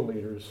spiritual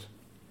leaders,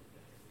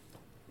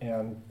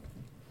 and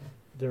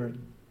they're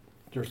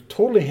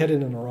totally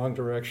headed in the wrong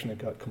direction and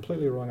got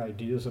completely wrong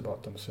ideas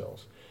about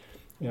themselves.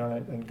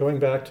 And going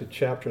back to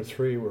chapter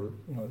 3 where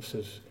it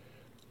says,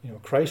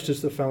 Christ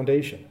is the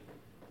foundation.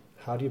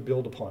 How do you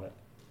build upon it?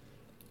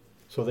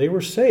 So they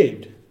were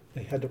saved.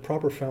 They had the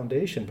proper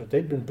foundation, but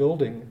they'd been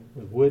building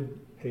with wood,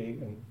 hay,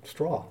 and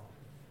straw.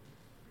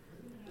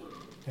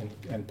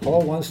 And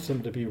Paul wants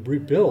them to be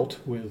rebuilt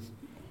with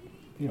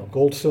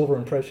gold, silver,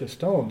 and precious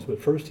stones.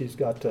 But first he's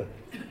got to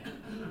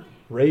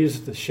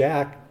raise the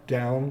shack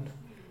down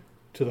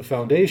to the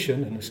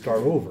foundation and start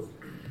over.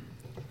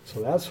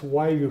 So that's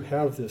why you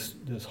have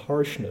this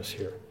harshness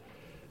here.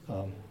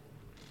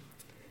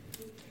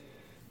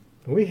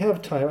 We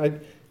have time.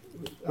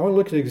 I want to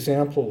look at an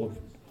example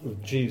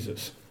of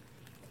Jesus,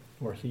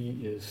 where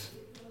he is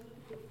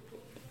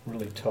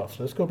really tough.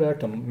 Let's go back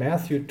to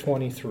Matthew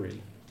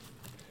 23.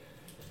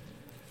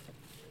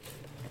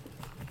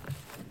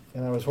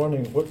 And I was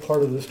wondering, what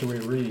part of this do we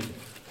read?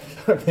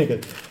 I'm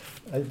thinking,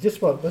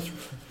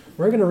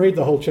 we're going to read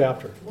the whole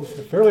chapter. It's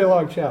a fairly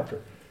long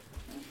chapter.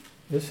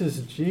 This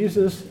is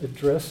Jesus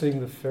addressing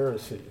the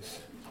Pharisees.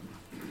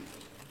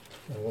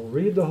 And we'll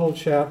read the whole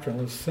chapter and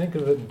let's think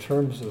of it in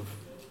terms of,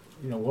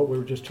 what we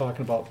were just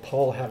talking about,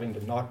 Paul having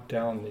to knock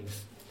down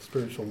these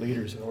spiritual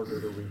leaders in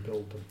order to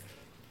rebuild them.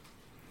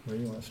 Where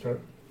do you want to start?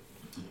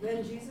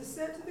 Then Jesus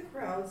said to the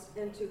crowds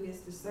and to his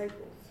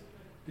disciples,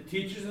 The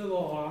teachers of the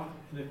law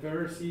and the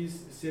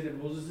Pharisees sit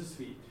at Moses'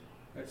 feet.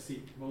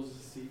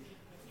 Moses' seat.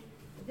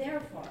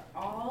 Therefore,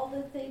 all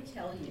that they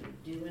tell you,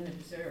 do and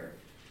observe,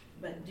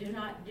 but do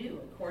not do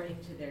according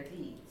to their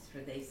deeds, for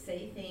they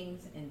say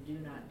things and do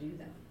not do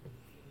them.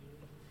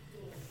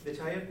 They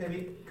tie up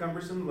heavy,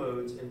 cumbersome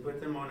loads and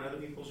put them on other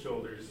people's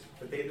shoulders,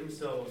 but they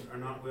themselves are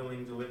not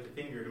willing to lift a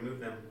finger to move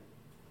them.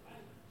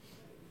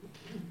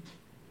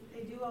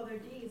 They do all their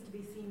deeds to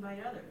be seen by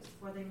others,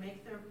 for they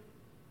make their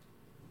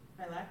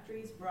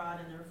phylacteries broad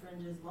and their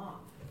fringes long.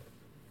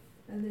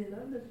 And they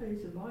love the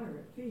place of honor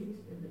at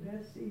feasts and the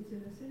best seats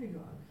in the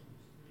synagogues.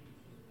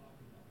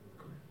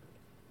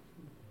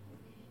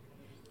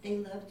 They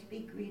love to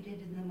be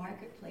greeted in the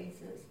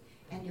marketplaces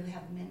and to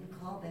have men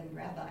call them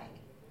rabbi.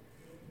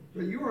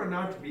 But you are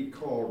not to be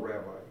called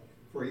rabbi,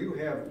 for you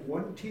have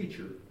one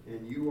teacher,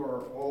 and you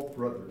are all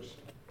brothers.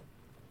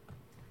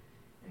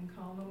 And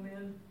call no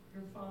man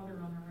your father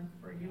on earth,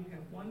 for you have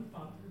one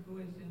Father who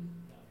is in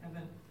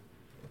heaven.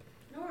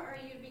 Nor are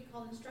you to be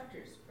called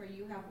instructors, for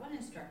you have one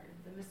instructor,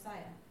 the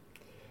Messiah.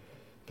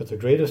 But the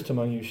greatest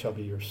among you shall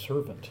be your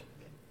servant.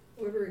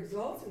 whoever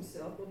exalts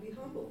himself will be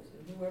humbled,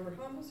 and whoever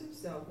humbles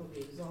himself will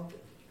be exalted.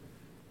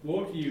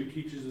 Woe to you,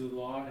 teachers of the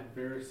law and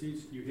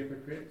Pharisees, you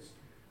hypocrites!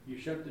 You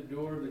shut the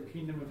door of the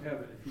kingdom of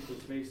heaven in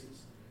people's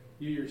faces.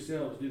 You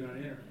yourselves do not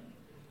enter,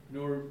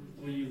 nor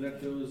will you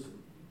let those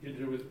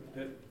enter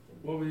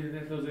what will you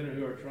let those enter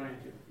who are trying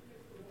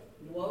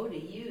to? Woe to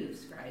you,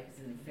 scribes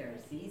and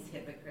Pharisees,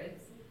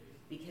 hypocrites,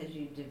 because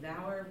you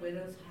devour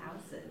widows'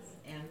 houses,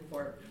 and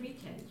for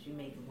pretense you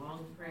make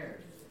long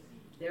prayers.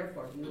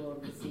 Therefore you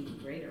will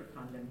receive greater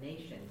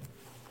condemnation.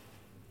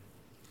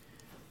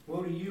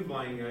 Woe to you,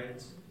 blind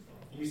guides!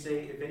 You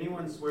say, if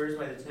anyone swears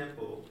by the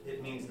temple,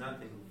 it means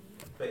nothing.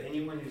 But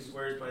anyone who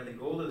swears by the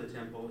gold of the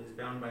temple is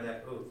bound by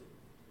that oath.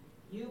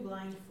 You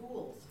blind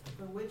fools,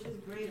 for which is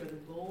greater,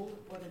 the gold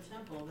or the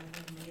temple that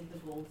has made the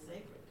gold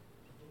sacred?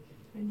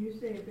 And you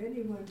say, if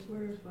anyone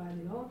swears by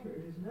the altar,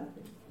 it is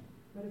nothing.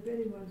 But if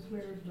anyone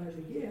swears by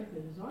the gift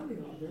that is on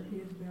the altar, he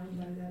is bound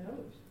by that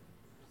oath.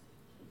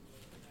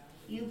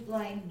 You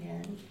blind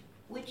men,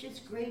 which is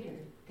greater,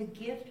 the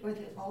gift or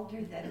the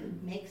altar that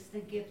makes the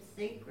gift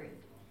sacred?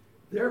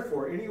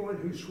 Therefore, anyone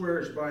who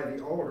swears by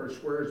the altar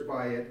swears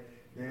by it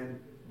and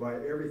by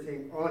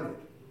everything on it.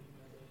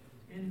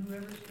 And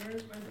whoever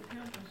swears by the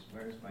temple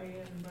swears by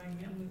it and by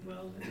him who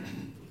dwells in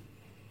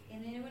it.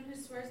 And anyone who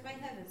swears by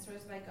heaven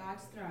swears by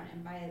God's throne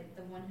and by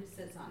the one who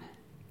sits on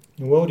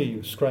it. Woe to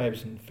you,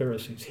 scribes and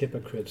Pharisees,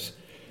 hypocrites!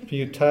 For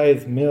you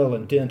tithe meal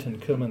and dint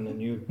and cumin,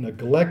 and you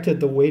neglected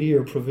the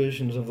weightier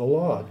provisions of the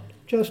law,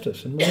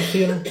 justice and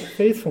mercy and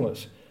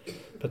faithfulness.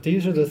 But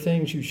these are the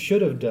things you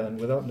should have done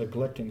without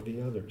neglecting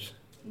the others.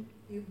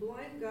 You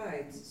blind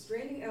guides,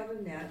 straining out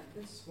a gnat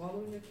and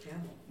swallowing a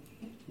camel.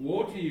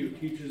 Woe to you,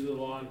 teachers of the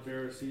law and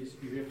Pharisees,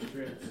 you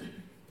hypocrites!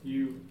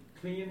 You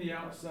clean the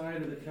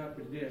outside of the cup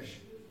and dish,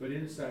 but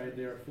inside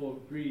they are full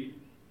of greed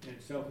and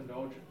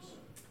self-indulgence.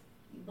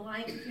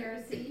 Blind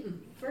Pharisee,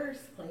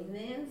 first clean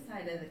the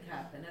inside of the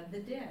cup and of the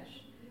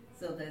dish,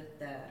 so that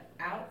the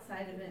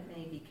outside of it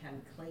may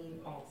become clean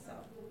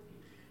also.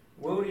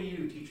 Woe to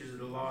you, teachers of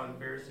the law and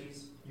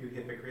Pharisees, you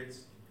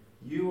hypocrites!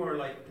 You are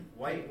like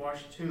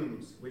whitewashed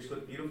tombs, which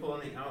look beautiful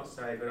on the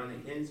outside, but on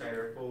the inside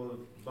are full of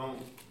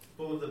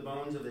the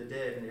bones of the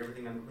dead and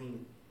everything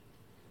unclean.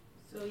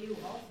 So you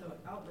also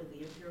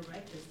outwardly appear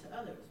righteous to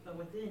others, but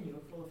within you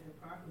are full of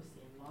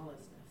hypocrisy and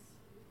lawlessness.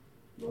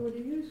 Woe to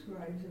you,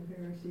 scribes and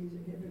Pharisees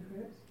and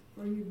hypocrites!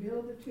 For you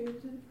build the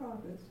tombs of the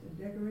prophets and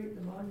decorate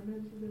the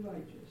monuments of the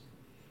righteous.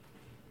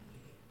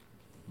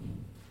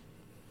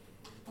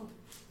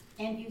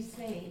 And you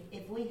say,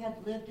 if we had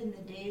lived in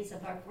the days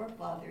of our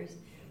forefathers,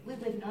 we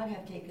would not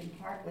have taken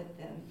part with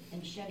them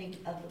in shedding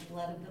of the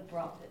blood of the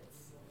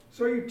prophets.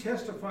 So you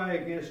testify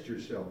against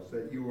yourselves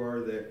that you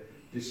are the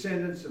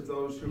descendants of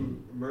those who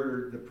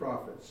murdered the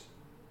prophets.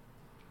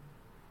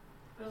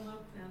 Fill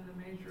up then the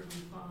measure of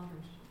your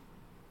fathers.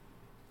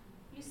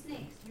 You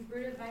snakes, you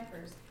brood of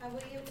vipers, how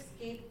will you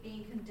escape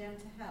being condemned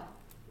to hell?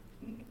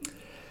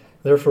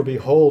 Therefore,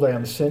 behold, I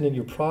am sending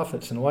you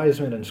prophets and wise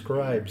men and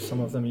scribes.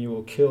 Some of them you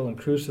will kill and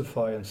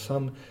crucify, and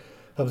some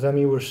of them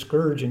you will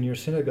scourge in your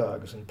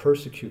synagogues and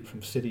persecute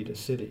from city to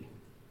city.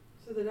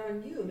 So that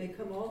on you may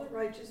come all the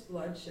righteous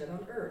blood shed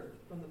on earth,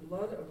 from the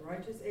blood of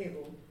righteous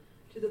Abel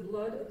to the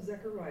blood of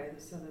Zechariah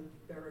the son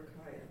of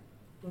Berechiah,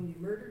 whom you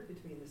murdered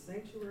between the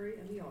sanctuary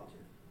and the altar.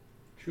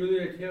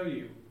 Truly I tell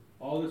you,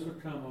 all this will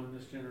come on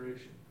this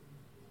generation.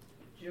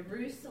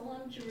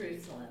 Jerusalem,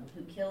 Jerusalem,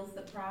 who kills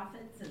the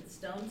prophets and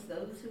stones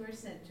those who are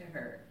sent to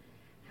her.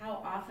 How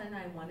often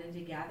I wanted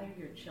to gather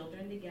your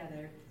children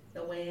together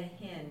the way a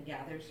hen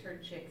gathers her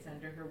chicks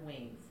under her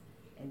wings,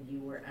 and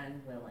you were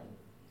unwilling.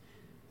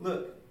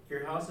 Look,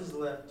 your house is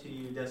left to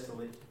you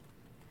desolate.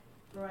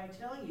 For I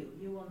tell you,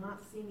 you will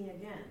not see me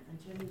again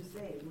until you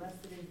say,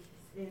 blessed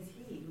is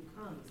he who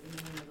comes in the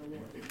name of the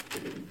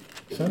Lord.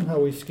 Somehow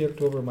we skipped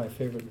over my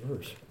favorite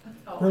verse.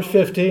 Oh. Verse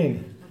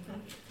 15.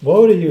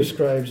 Woe to you,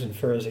 scribes and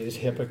Pharisees,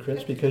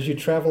 hypocrites, because you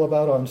travel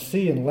about on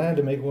sea and land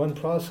to make one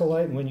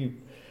proselyte, and when you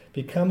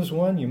becomes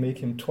one, you make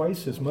him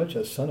twice as much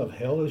a son of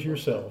hell as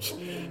yourselves.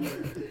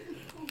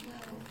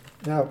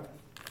 Now,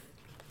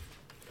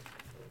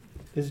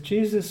 is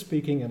Jesus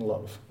speaking in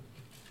love?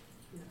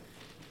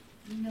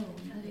 No,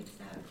 not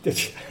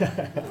exactly.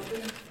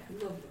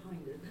 Love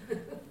behind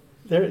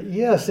it.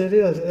 Yes, it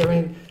is. I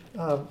mean,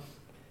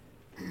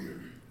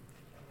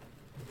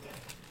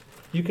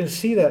 you can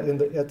see that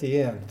at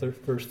the end,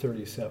 verse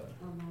 37.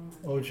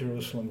 Oh,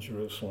 Jerusalem,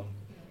 Jerusalem,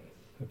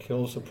 who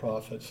kills the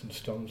prophets and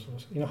stones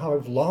those. You know how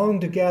I've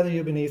longed to gather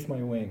you beneath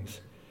my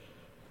wings,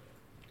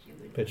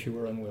 but you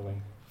were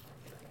unwilling.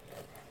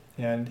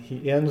 And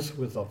he ends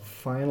with a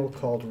final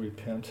call to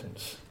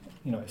repentance.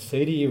 You know, I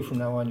say to you, from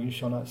now on you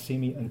shall not see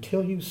me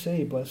until you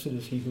say, blessed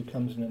is he who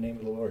comes in the name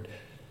of the Lord.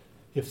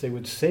 If they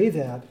would say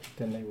that,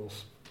 then they will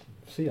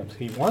see him.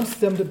 He wants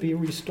them to be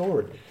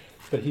restored.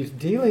 But he's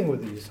dealing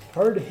with these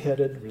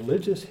hard-headed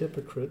religious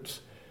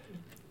hypocrites,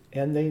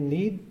 and they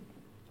need,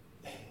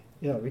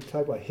 you know, we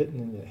talk about hitting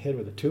in the head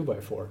with a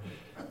 2x4.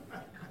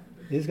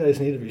 These guys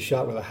need to be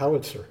shot with a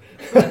howitzer.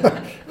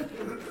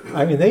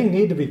 I mean, they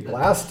need to be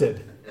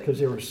blasted because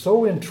they were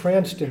so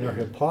entrenched in their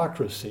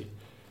hypocrisy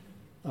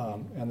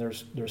and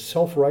their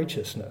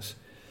self-righteousness.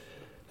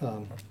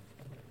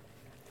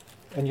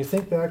 And you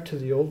think back to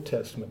the Old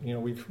Testament. You know,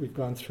 we've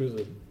gone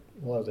through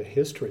a lot of the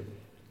history.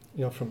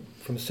 You know,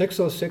 from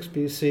 606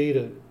 BC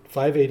to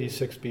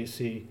 586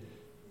 BC,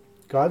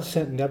 God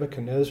sent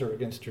Nebuchadnezzar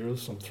against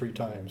Jerusalem 3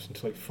 times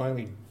until he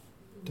finally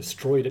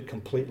destroyed it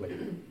completely.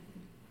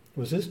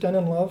 Was this done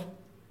in love?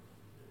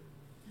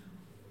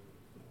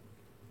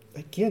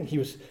 Again,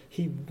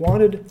 he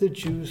wanted the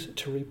Jews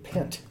to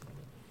repent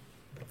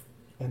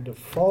and to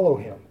follow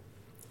him.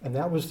 And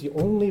that was the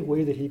only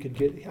way that he could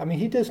get... I mean,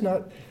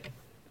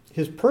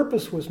 his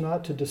purpose was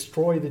not to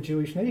destroy the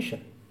Jewish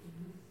nation.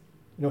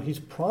 You know, he's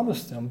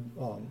promised them,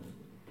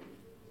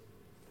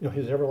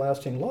 his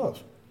everlasting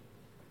love.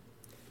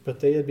 But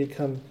they had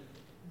become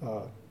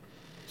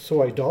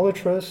so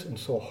idolatrous and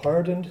so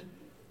hardened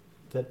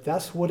that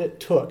that's what it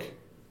took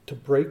to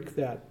break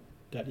that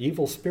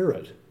evil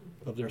spirit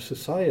of their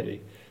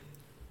society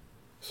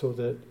so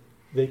that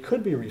they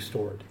could be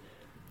restored.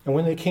 And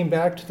when they came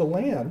back to the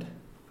land,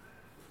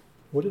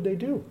 what did they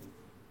do?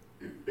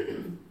 They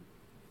read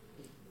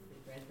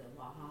the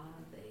law,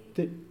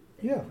 they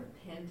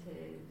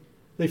repented.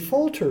 They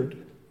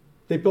faltered.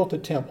 They built a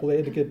temple. They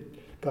had to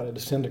God had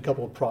to send a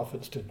couple of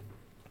prophets to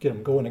get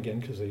them going again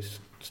because they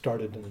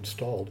started and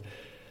installed.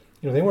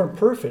 You know, they weren't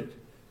perfect,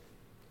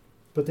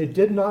 but they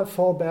did not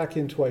fall back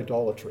into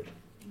idolatry.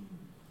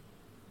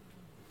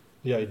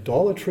 The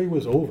idolatry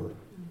was over.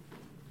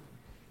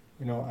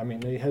 You know, I mean,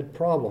 they had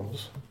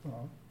problems,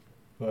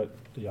 but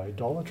the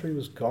idolatry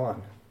was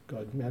gone.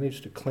 God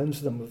managed to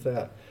cleanse them of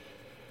that.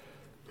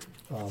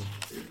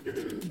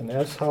 And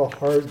that's how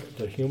hard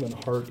the human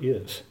heart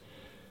is.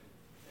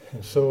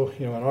 And so,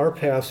 you know, in our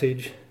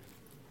passage,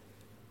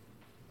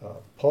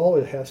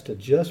 Paul has to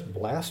just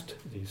blast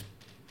these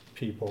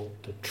people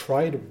to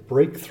try to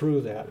break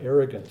through that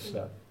arrogance,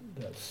 that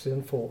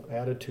sinful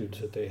attitudes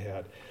that they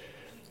had.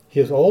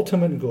 His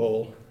ultimate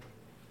goal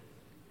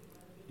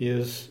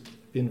is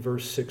in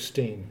verse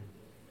 16.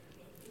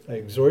 I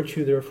exhort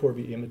you, therefore,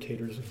 be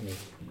imitators of me.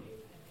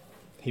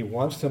 He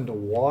wants them to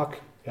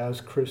walk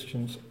as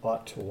Christians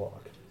ought to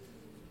walk.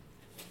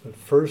 But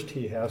first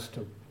he has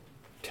to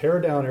tear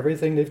down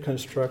everything they've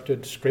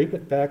constructed, scrape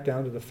it back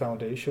down to the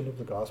foundation of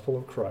the gospel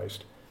of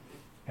Christ,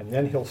 and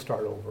then he'll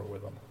start over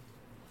with them.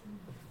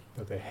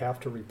 that they have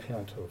to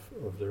repent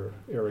of their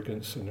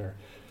arrogance and their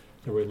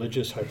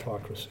religious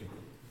hypocrisy.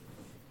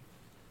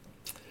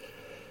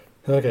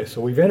 Okay,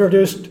 so we've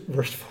introduced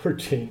verse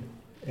 14,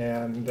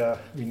 and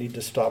we need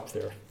to stop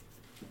there.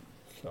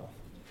 So,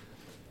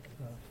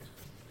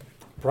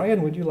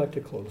 Brian, would you like to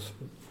close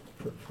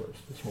for us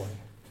this morning?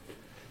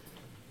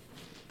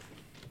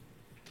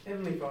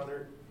 Heavenly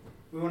Father,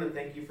 we want to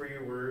thank you for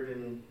your word,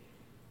 and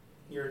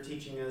you're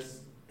teaching us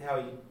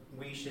how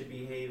we should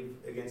behave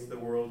against the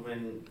world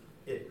when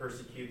it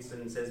persecutes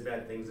and says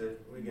bad things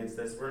against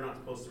us. We're not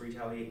supposed to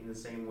retaliate in the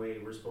same way.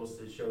 We're supposed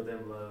to show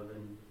them love,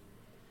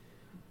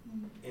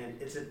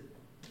 and it's a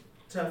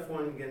tough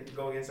one to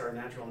go against our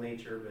natural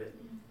nature, but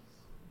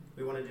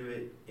we want to do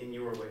it in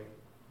your way.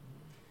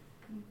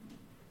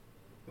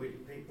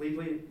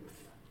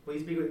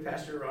 Please be with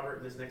Pastor Robert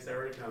in this next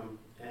hour to come,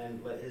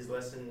 and let his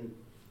lesson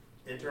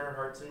enter our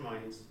hearts and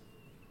minds,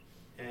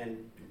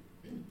 and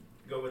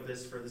go with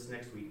us for this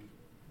next week.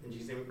 In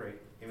Jesus' name we pray.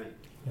 Amen.